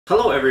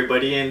Hello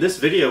everybody, in this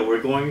video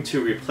we're going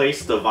to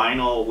replace the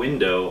vinyl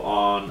window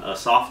on a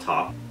soft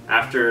top.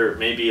 After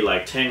maybe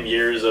like 10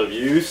 years of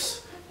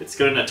use, it's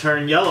going to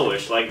turn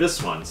yellowish like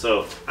this one.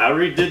 So I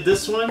already did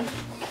this one,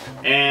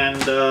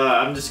 and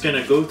I'm just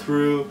going to go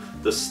through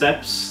the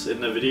steps in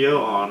the video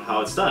on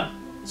how it's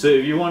done. So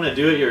if you want to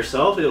do it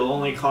yourself, it'll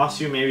only cost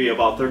you maybe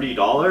about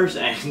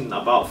 $30 and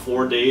about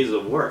 4 days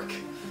of work.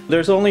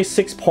 There's only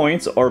 6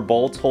 points or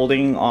bolts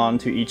holding on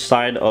to each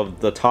side of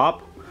the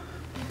top.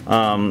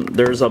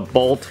 There's a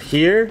bolt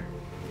here,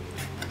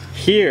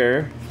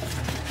 here,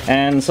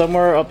 and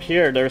somewhere up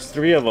here there's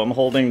 3 of them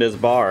holding this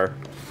bar.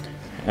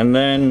 And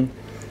then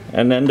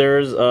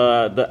there's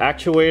the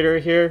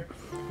actuator here.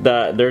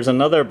 There's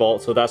another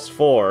bolt, so that's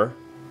 4.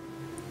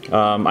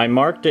 I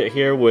marked it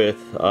here with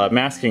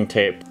masking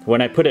tape.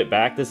 When I put it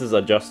back, this is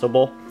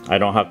adjustable. I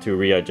don't have to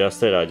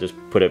readjust it, I just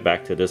put it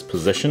back to this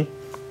position.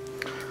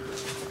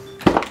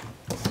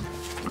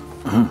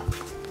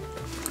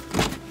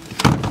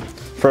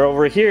 For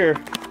over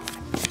here,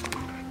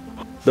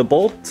 the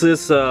bolt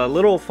is a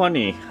little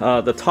funny.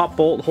 The top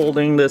bolt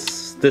holding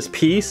this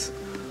piece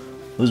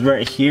was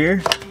right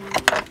here.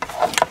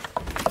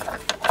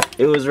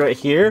 It was right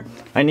here.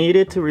 I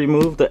needed to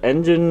remove the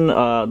engine,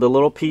 the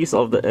little piece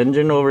of the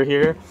engine over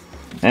here,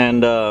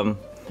 and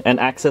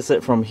access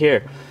it from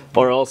here,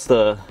 or else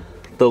the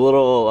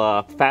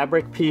little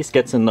fabric piece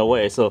gets in the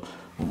way. So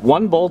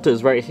one bolt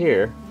is right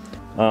here.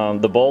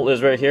 The bolt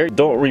is right here.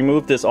 Don't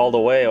remove this all the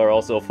way or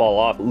else it'll fall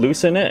off.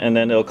 Loosen it and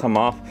then it'll come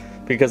off,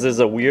 because it's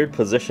a weird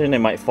position. It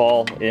might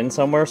fall in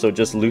somewhere, so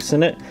just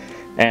loosen it,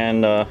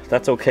 and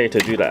that's okay to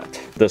do that.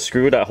 The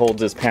screw that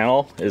holds this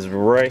panel is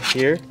right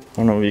here. I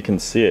don't know if you can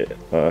see it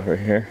right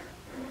here.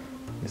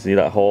 You see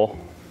that hole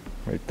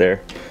right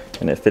there,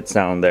 and it fits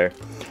down there.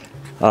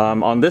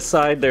 On this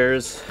side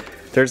there's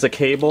a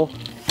cable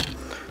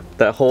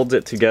that holds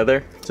it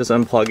together. Just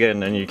unplug it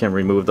and then you can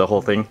remove the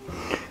whole thing.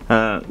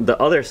 The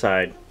other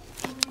side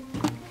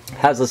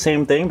has the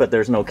same thing, but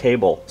there's no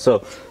cable.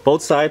 So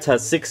both sides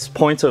has 6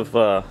 points of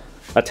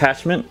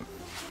attachment.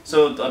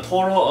 So a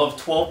total of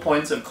 12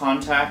 points of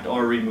contact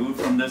are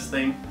removed from this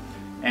thing.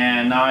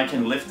 And now I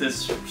can lift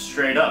this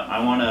straight up.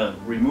 I want to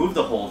remove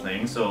the whole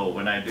thing, so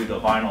when I do the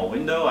vinyl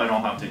window, I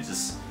don't have to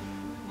just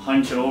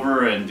hunch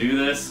over and do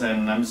this.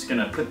 And I'm just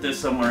gonna put this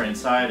somewhere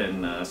inside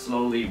and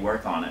slowly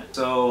work on it.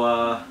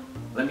 So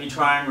let me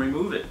try and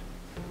remove it.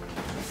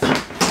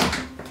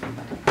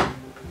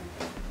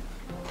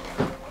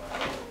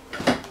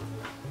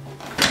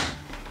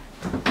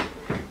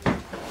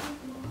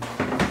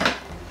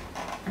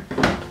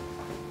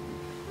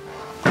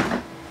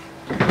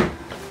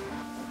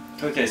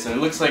 Okay, so it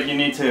looks like you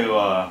need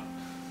to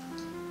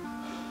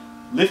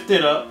lift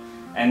it up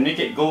and make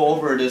it go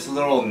over this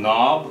little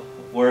knob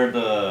where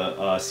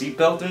the seat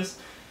belt is.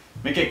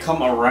 Make it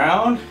come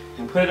around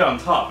and put it on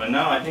top, and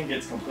now I think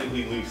it's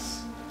completely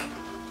loose.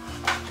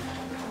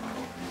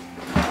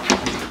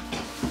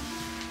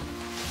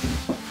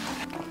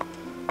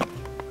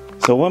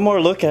 So one more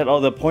look at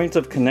all the points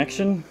of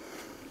connection.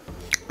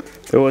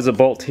 There was a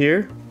bolt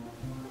here,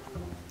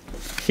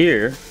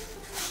 here,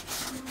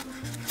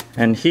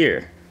 and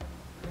here.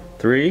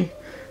 3,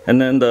 and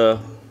then the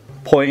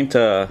point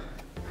that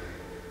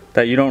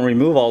you don't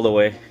remove all the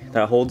way,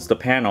 that holds the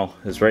panel,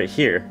 is right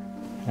here,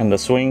 and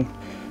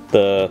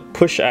the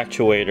push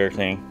actuator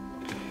thing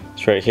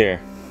is right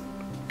here.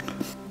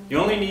 You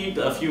only need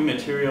a few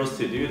materials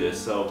to do this,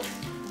 so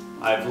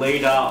I've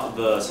laid out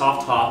the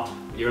soft top.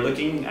 You're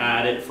looking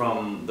at it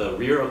from the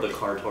rear of the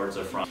car towards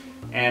the front.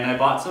 And I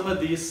bought some of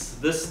this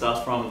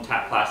stuff from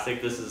Tap Plastic.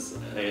 This is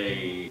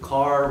a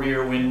car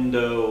rear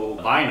window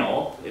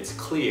vinyl. It's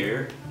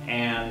clear,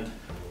 and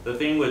the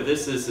thing with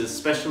this is it's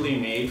specially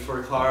made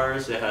for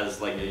cars. It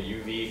has like a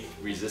UV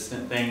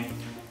resistant thing.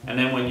 And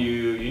then when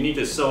you need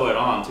to sew it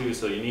on too,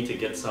 so you need to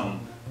get some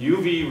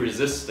UV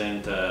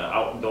resistant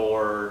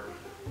outdoor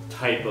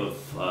type of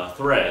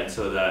thread,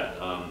 so that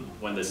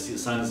when the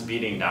sun's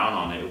beating down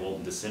on it, it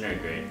won't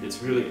disintegrate.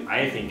 It's really,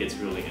 I think it's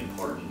really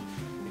important,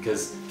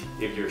 because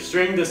if your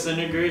string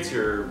disintegrates,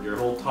 your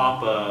whole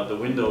top of the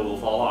window will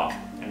fall off.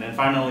 And then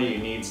finally you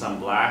need some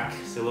black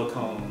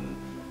silicone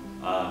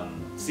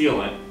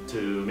sealant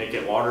to make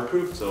it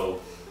waterproof, so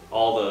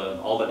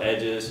all the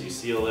edges you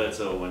seal it,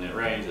 so when it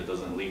rains it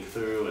doesn't leak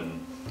through,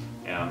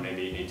 and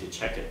maybe you need to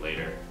check it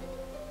later.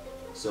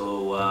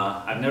 So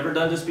I've never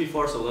done this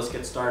before, so let's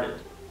get started.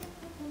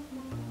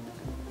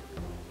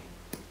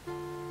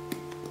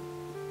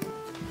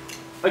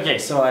 Okay,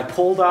 so I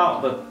pulled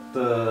out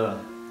the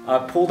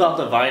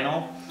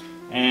vinyl,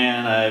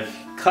 and I've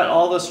cut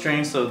all the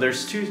strings. So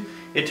there's 2.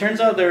 It turns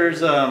out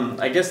there's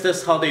I guess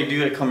that's how they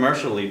do it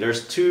commercially.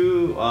 There's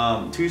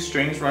 2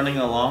 strings running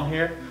along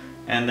here,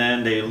 and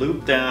then they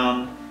loop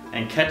down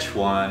and catch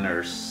one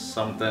or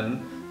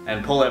something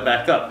and pull it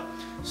back up.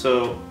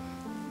 So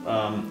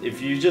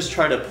if you just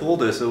try to pull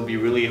this, it'll be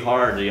really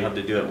hard. You have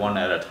to do it one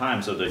at a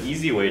time. So the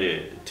easy way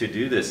to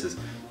do this is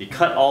you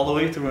cut all the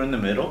way through in the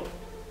middle,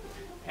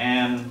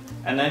 and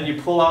then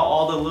you pull out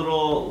all the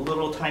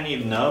little tiny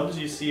nubs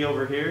you see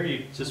over here.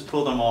 You just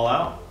pull them all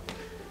out,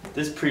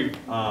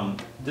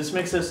 this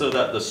makes it so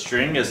that the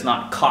string is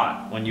not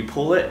caught. When you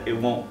pull it, it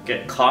won't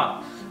get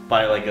caught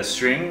by like a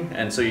string,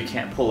 and so you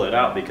can't pull it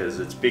out because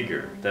it's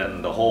bigger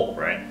than the hole,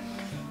 right?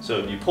 So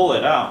if you pull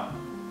it out,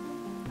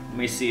 let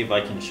me see if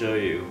I can show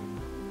you.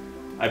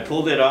 I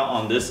pulled it out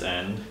on this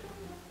end,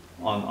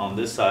 on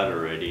this side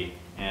already,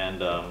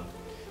 and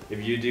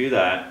if you do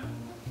that,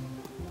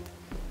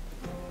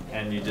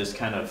 and you just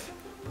kind of,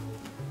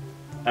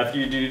 after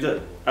you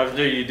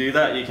do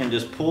that, you can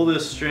just pull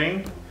this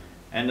string,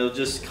 and it'll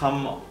just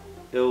come,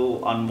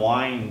 it'll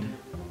unwind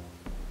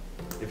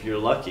if you're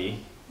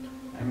lucky.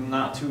 I'm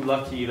not too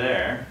lucky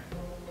there.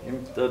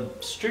 The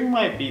string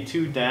might be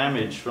too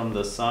damaged from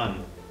the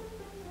sun.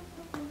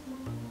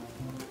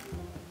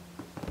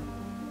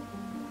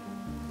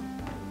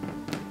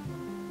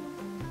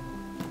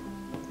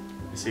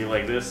 You see,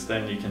 like this,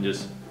 then you can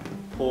just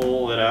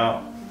pull it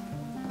out.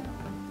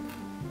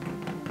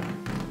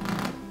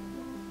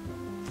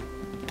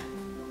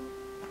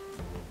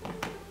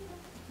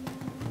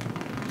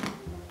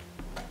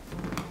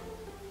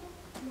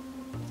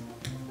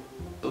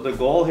 So the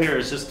goal here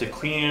is just to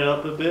clean it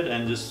up a bit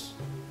and just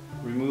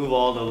remove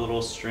all the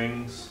little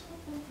strings,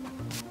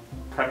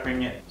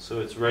 prepping it so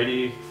it's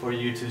ready for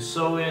you to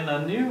sew in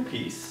a new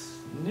piece,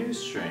 new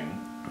string.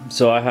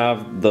 So I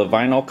have the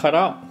vinyl cut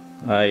out.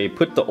 I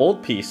put the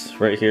old piece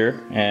right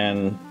here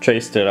and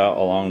traced it out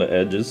along the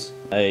edges.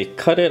 I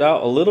cut it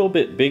out a little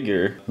bit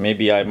bigger.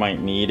 Maybe I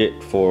might need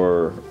it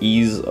for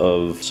ease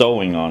of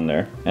sewing on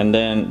there. And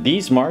then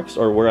these marks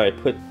are where I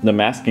put the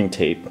masking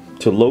tape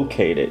to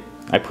locate it.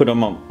 I put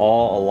them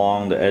all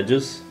along the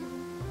edges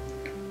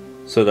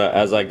so that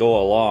as I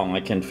go along I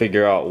can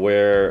figure out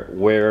where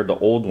the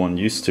old one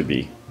used to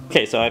be.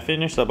 Okay, so I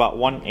finished about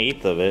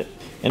 1/8 of it.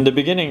 In the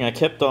beginning I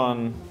kept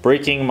on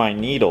breaking my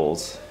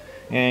needles,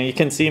 and you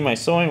can see my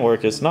sewing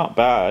work is not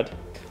bad.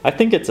 I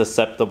think it's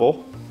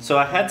acceptable. So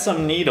I had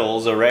some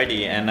needles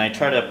already and I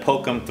tried to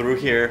poke them through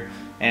here,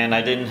 and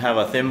I didn't have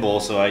a thimble,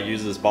 so I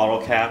used this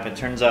bottle cap. It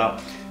turns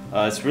out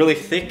it's really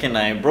thick, and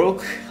I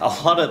broke a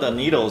lot of the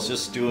needles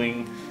just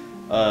doing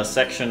a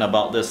section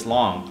about this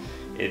long.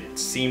 It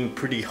seemed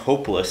pretty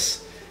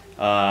hopeless.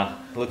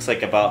 Looks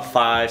like about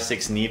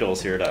 5-6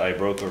 needles here that I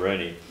broke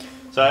already.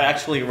 So I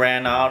actually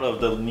ran out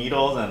of the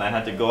needles and I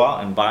had to go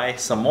out and buy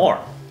some more.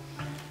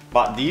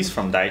 Bought these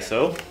from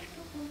Daiso.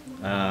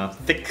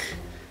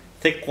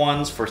 Thick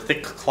ones for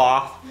thick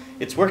cloth.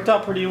 It's worked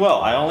out pretty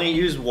well. I only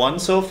used one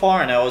so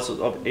far, and I was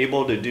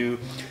able to do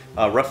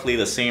roughly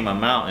the same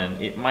amount,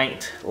 and it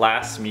might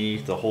last me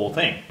the whole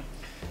thing.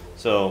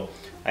 So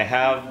I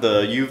have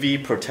the UV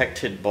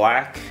protected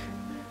black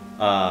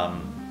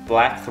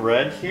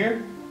thread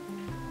here,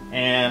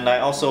 and I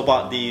also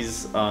bought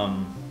these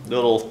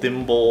little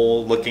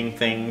thimble looking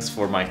things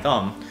for my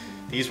thumb.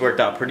 These worked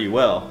out pretty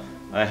well.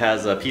 It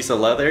has a piece of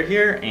leather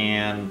here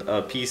and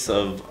a piece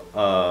of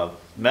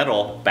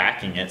metal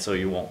backing it so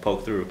you won't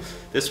poke through.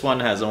 This one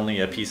has only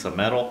a piece of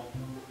metal,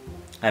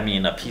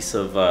 a piece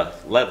of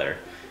leather,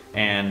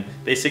 and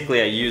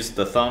basically I used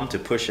the thumb to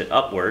push it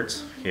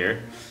upwards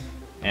here,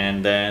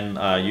 and then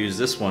use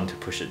this one to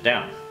push it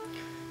down.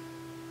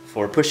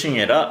 For pushing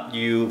it up,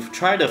 you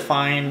try to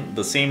find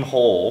the same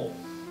hole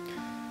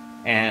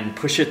and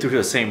push it through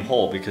the same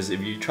hole, because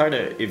if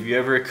you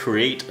ever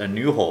create a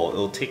new hole,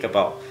 it'll take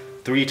about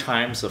 3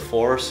 times the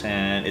force,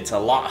 and it's a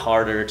lot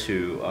harder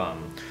to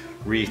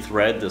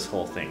rethread this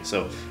whole thing.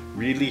 So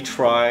really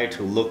try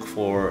to look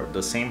for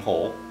the same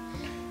hole,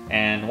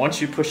 and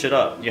once you push it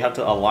up, you have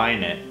to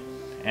align it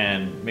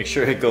and make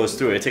sure it goes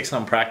through. It takes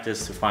some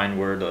practice to find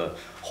where the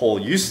hole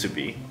used to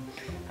be.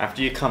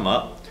 After you come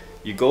up,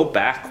 you go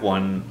back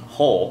 1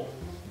 hole,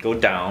 go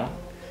down,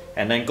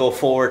 and then go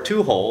forward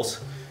 2 holes,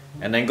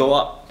 and then go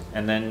up,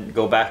 and then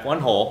go back 1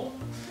 hole.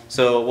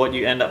 So what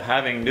you end up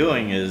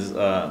doing is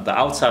the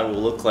outside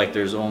will look like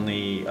there's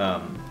only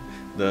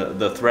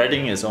the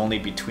threading is only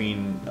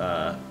between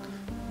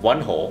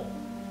 1 hole,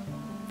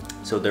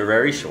 so they're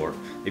very short.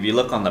 If you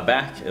look on the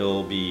back,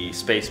 it'll be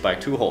spaced by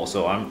 2 holes.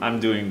 So I'm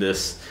doing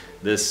this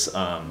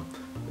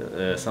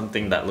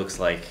something that looks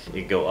like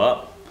it go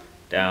up,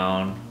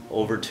 down,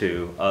 over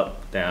 2,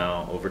 up,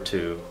 down, over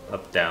 2,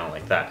 up, down,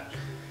 like that.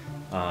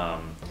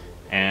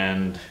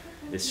 And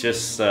it's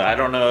just I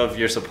don't know if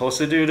you're supposed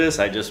to do this.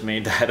 I just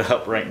made that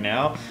up right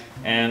now,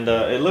 and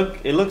it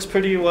looks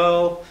pretty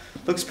well.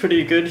 Looks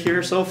pretty good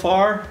here so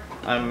far.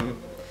 I'm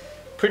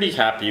pretty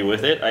happy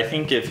with it. I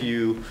think if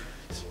you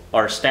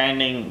are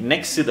standing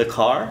next to the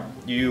car,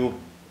 you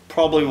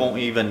probably won't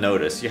even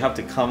notice. You have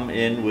to come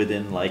in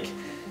within like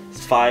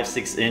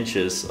 5-6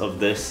 inches of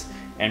this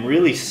and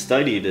really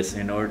study this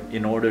in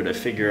order to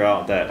figure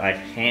out that I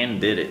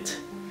hand did it.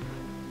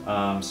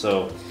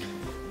 So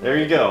there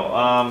you go.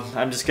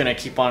 I'm just gonna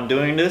keep on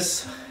doing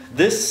this.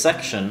 This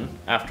section,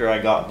 after I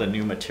got the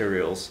new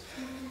materials,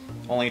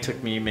 only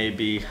took me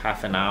maybe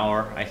half an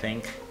hour, I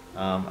think.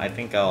 I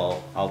think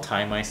I'll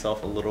time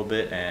myself a little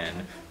bit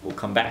and we'll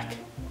come back.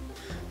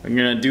 I'm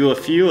gonna do a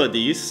few of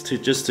these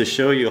just to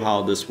show you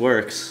how this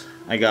works.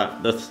 I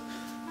got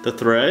the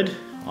thread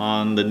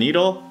on the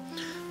needle.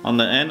 On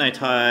the end I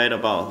tied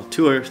about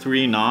 2 or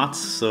 3 knots,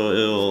 so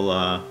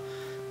it'll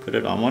put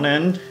it on one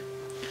end.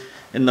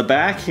 In the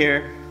back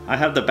here, I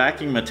have the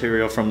backing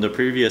material from the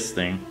previous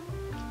thing.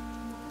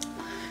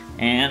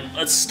 And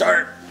let's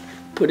start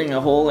putting a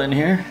hole in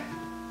here.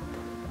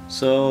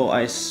 So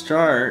I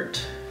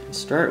start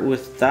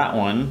with that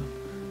one.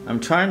 I'm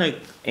trying to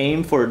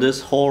aim for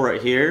this hole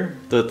right here.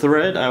 The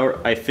thread,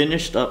 I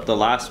finished up the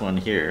last one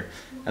here,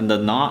 and the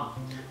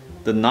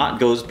knot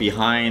goes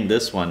behind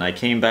this one. I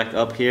came back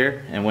up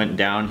here and went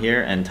down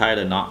here and tied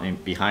a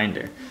knot behind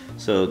there.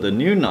 So the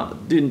new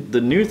knot,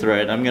 the new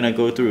thread, I'm gonna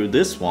go through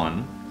this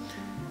one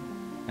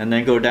and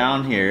then go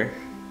down here,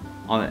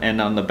 and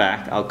on the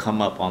back I'll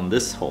come up on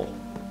this hole.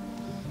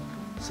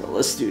 So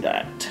let's do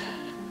that.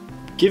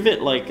 Give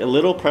it like a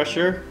little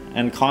pressure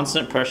and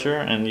constant pressure,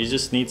 and you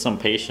just need some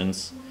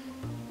patience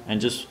and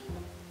just,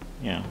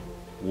 you know,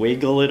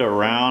 wiggle it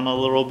around a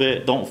little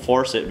bit. Don't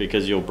force it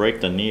because you'll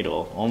break the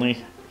needle.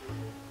 Only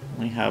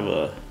have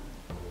a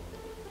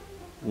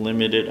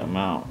limited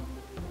amount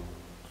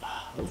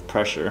of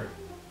pressure.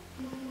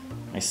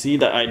 I see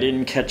that I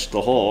didn't catch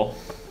the hole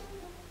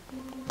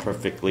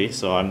perfectly,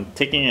 so I'm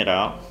taking it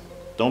out.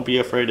 Don't be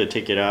afraid to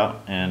take it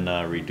out and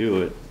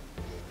redo it.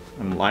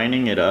 I'm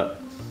lining it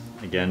up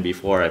again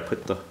before I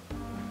put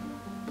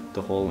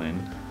the hole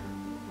in.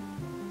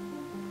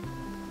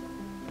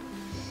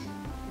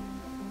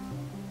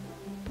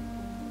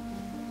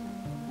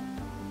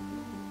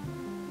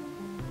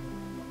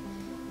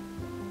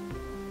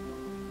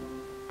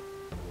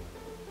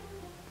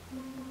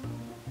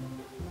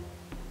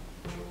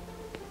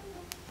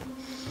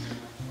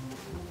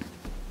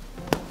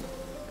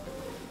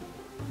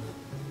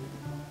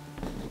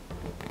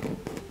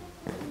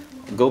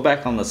 Go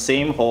back on the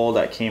same hole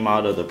that came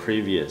out of the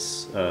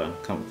previous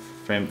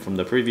from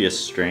the previous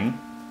string,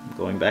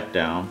 going back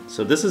down.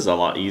 So this is a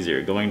lot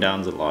easier. Going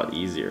down is a lot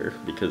easier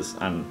because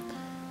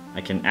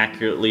I can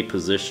accurately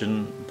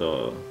position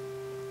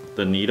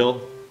the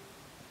needle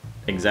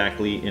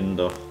exactly in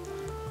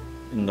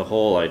the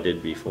hole I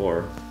did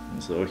before.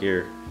 And so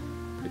here,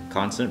 with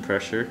constant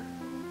pressure,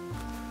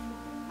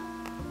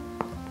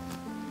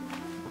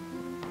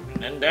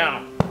 and then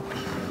down.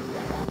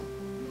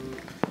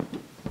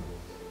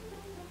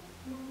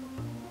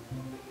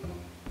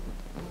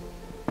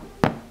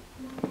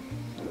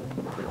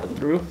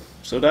 Through.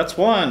 So that's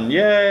one.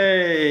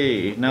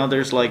 Yay! Now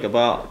there's like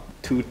about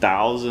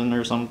 2,000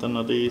 or something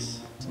of these,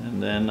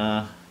 and then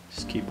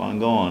just keep on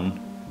going.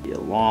 Be a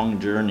long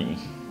journey.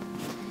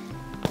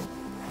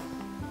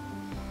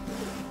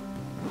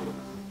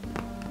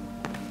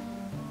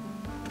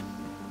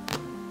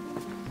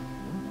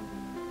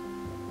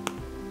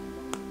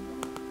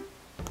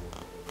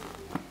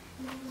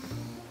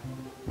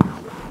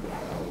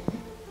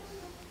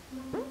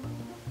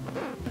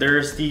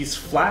 There's these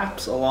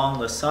flaps along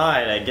the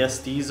side. I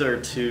guess these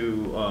are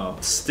to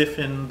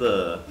stiffen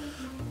the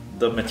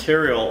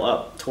material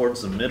up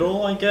towards the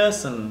middle, I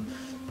guess, and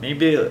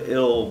maybe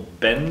it'll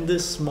bend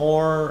this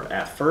more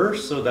at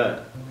first so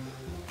that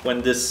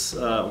when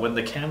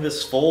the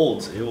canvas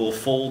folds, it will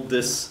fold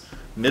this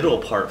middle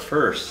part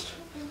first.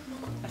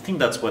 I think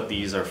that's what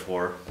these are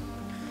for.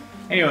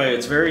 Anyway,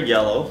 it's very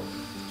yellow,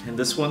 and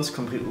this one's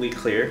completely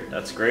clear.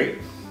 That's great.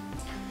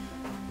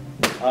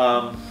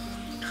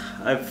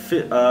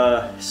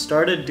 I've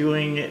started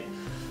doing it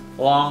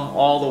along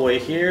all the way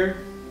here,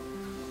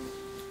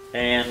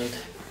 and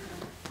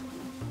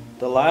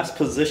the last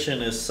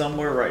position is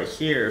somewhere right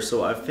here,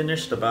 so I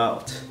finished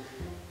about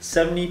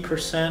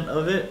 70%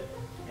 of it,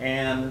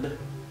 and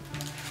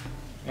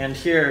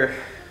here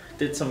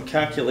did some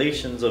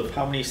calculations of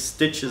how many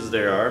stitches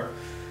there are.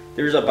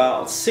 There's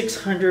about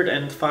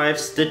 605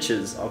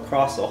 stitches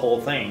across the whole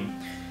thing,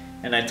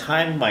 and I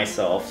timed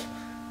myself.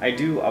 I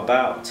do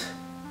about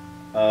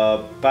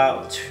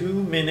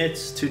 2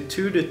 minutes to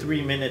 2 to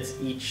 3 minutes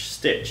each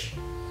stitch.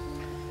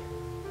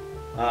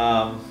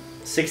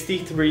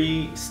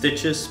 63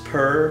 stitches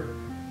per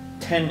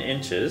 10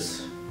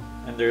 inches,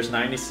 and there's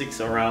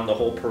 96 around the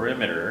whole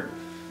perimeter.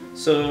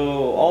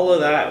 So all of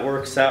that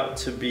works out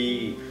to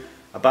be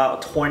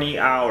about 20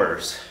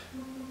 hours.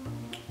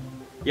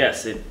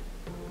 Yes, it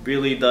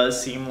really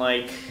does seem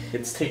like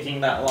it's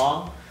taking that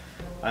long.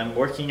 I'm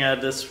working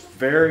at this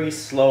very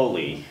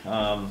slowly.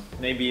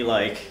 Maybe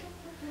like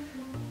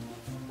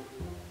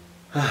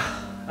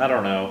I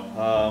don't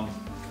know,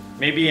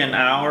 maybe an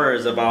hour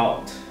is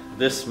about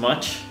this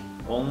much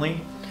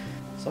only.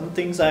 Some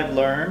things I've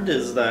learned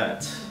is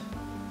that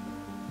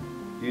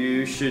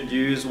you should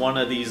use one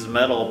of these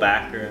metal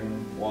backer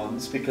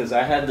ones, because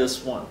I had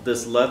this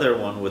leather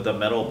one with a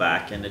metal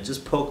back, and it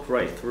just poked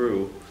right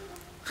through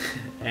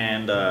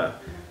and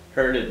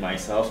hurted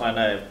myself, and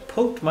I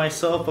poked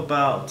myself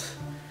about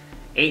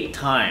 8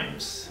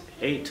 times,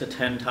 8 to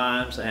 10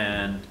 times,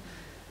 and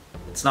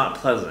it's not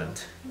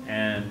pleasant.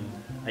 And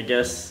I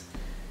guess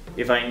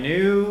if I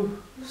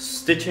knew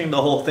stitching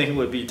the whole thing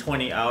would be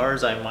 20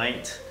 hours, I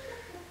might,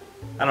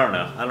 I don't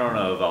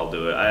know if I'll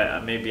do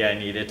it. Maybe I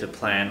needed to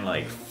plan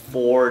like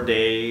 4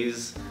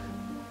 days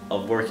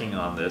of working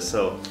on this.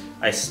 So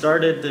I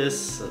started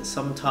this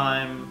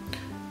sometime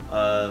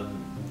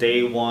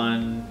day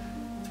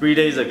 1, 3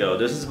 days ago.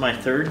 This is my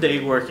 3rd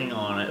day working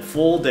on it,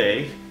 full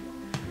day,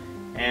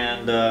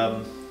 and I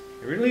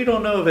really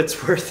don't know if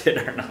it's worth it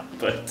or not,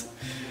 but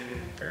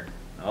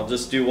I'll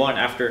just do one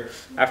after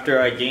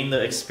I gain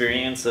the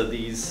experience of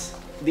these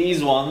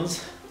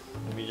ones.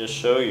 Let me just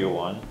show you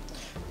one.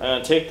 I'm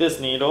gonna take this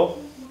needle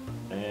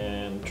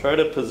and try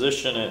to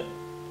position it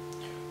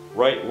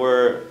right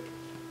where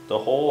the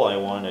hole I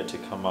want it to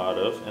come out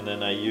of, and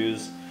then I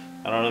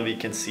don't know if you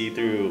can see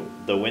through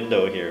the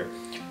window here,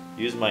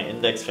 use my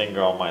index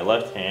finger on my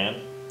left hand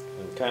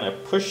and kind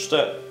of push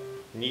that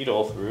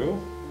needle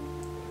through.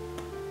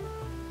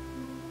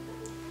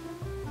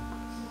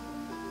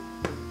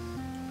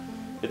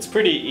 It's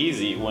pretty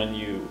easy when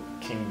you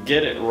can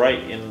get it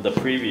right in the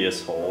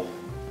previous hole.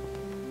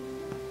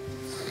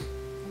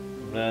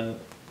 And then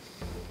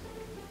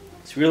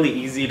it's really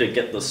easy to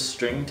get the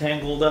string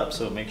tangled up,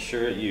 so make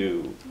sure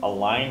you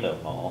align them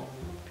all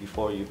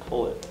before you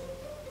pull it.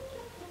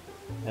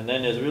 And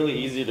then it's really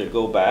easy to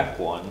go back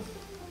one.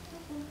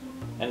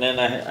 And then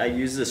I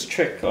use this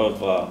trick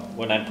of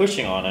when I'm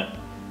pushing on it,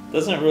 it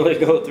doesn't really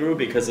go through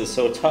because it's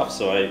so tough,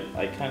 so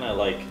I kind of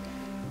like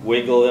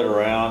wiggle it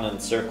around in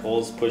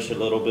circles, push a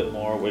little bit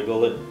more,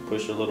 wiggle it,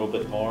 push a little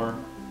bit more,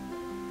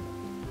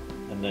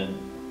 and then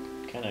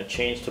kind of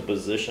change the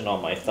position on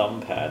my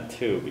thumb pad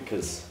too,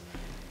 because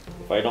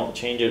if I don't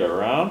change it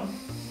around,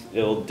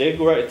 it'll dig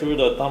right through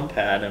the thumb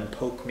pad and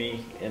poke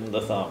me in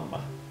the thumb.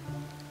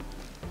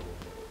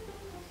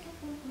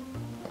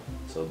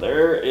 So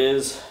there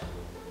is,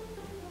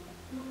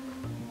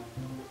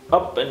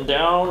 up and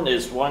down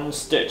is 1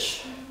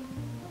 stitch.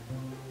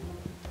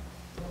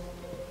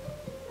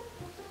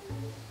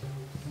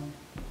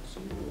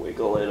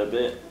 Wiggle it a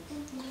bit.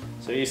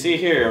 So you see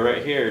here,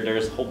 right here,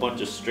 there's a whole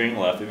bunch of string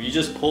left. If you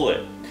just pull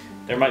it,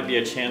 there might be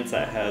a chance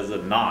that has a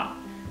knot,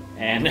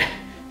 and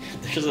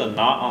if there's a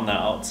knot on the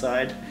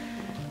outside,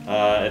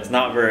 it's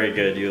not very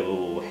good.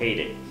 You'll hate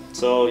it.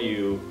 So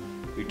you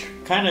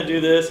kind of do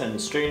this and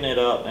straighten it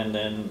up and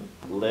then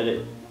let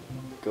it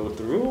go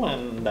through,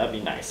 and that'd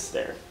be nice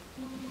there.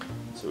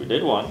 So we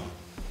did one.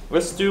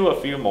 Let's do a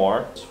few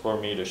more for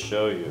me to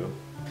show you.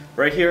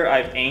 Right here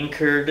I've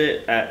anchored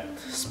it at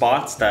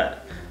spots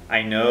that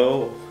I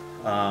know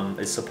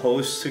is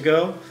supposed to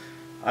go.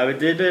 I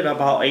did it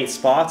about 8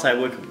 spots. I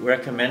would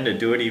recommend to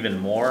do it even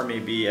more,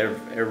 maybe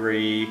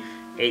every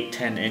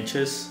 8-10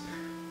 inches,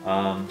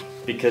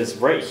 because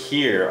right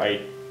here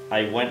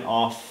I went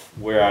off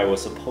where I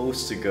was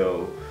supposed to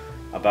go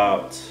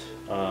about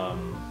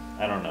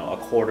I don't know,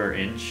 1/4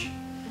 inch,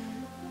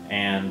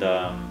 and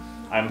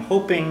I'm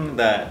hoping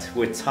that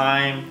with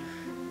time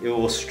it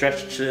will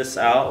stretch this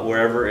out.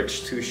 Wherever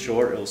it's too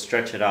short, it'll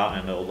stretch it out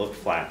and it'll look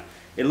flat.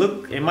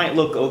 It might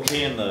look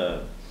okay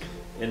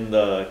in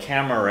the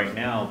camera right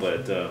now,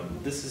 but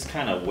this is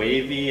kind of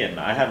wavy, and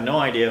I have no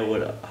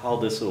idea how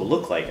this will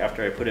look like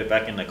after I put it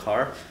back in the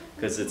car,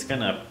 because it's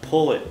gonna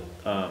pull it.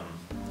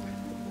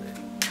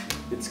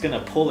 It's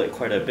gonna pull it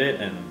quite a bit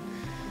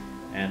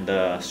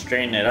and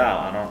straighten it out.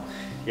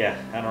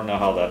 I don't know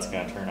how that's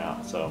gonna turn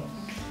out. So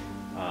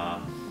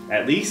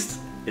at least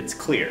it's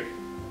clear.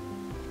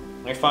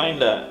 I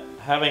find that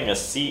having a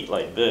seat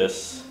like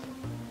this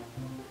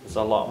is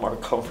a lot more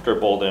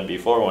comfortable than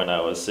before when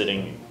I was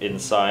sitting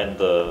inside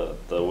the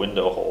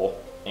window hole,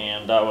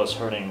 and that was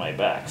hurting my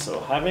back.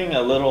 So having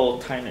a little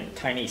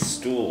tiny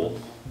stool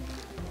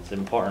is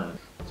important.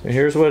 So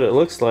here's what it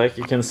looks like.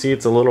 You can see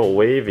it's a little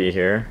wavy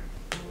here.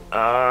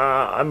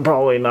 I'm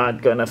probably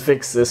not gonna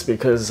fix this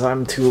because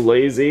I'm too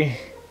lazy.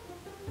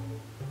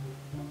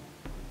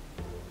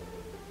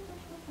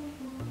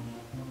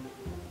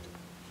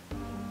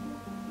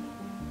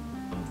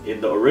 In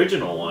the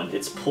original one,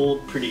 it's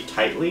pulled pretty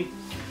tightly.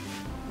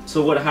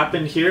 So what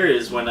happened here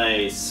is when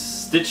I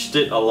stitched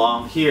it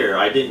along here,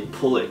 I didn't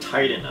pull it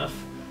tight enough.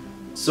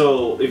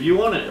 So if you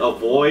want to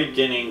avoid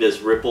getting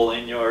this ripple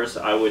in yours,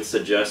 I would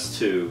suggest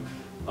to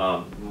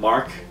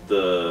mark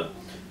the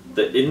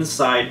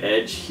inside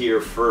edge here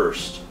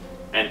first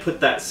and put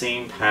that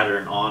same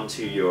pattern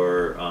onto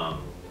your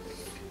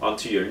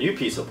new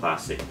piece of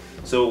plastic.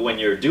 So when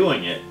you're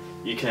doing it,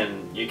 you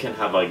can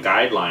have a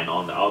guideline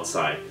on the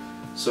outside.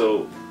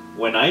 So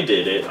when I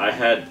did it, I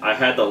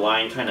had the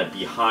line kind of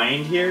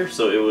behind here,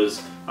 so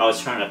I was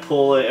trying to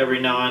pull it every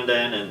now and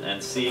then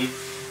and see.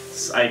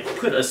 So I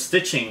put a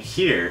stitching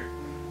here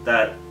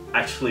that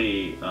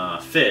actually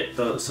fit,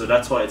 so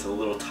that's why it's a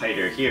little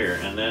tighter here.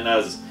 And then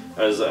as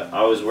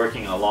I was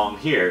working along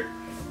here,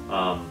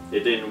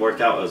 it didn't work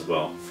out as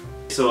well.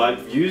 So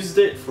I've used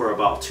it for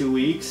about 2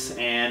 weeks,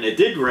 and it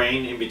did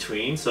rain in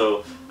between,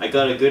 so I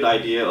got a good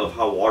idea of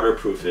how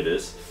waterproof it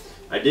is.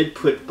 I did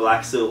put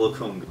black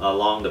silicone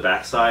along the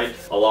backside,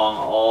 along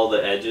all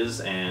the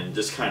edges, and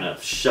just kind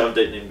of shoved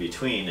it in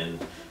between and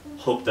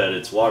hope that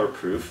it's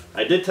waterproof.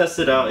 I did test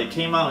it out. It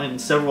came out in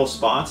several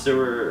spots.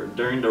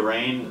 During the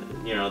rain,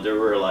 you know, there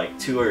were like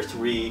 2 or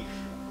 3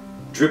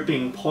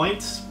 dripping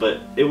points, but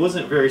it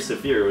wasn't very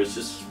severe. It was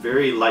just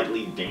very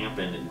lightly damp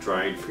and it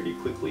dried pretty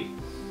quickly.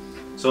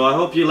 So I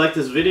hope you liked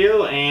this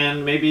video,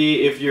 and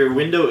maybe if your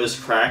window is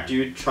cracked,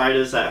 you try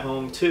this at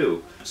home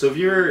too. So if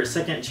you're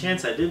second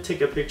chance, I did take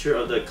a picture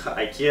of the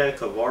IKEA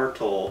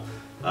Kvartal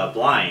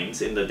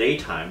blinds in the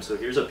daytime, so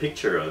here's a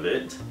picture of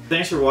it.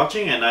 Thanks for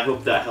watching, and I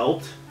hope that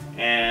helped.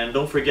 And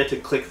don't forget to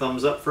click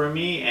thumbs up for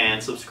me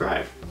and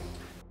subscribe.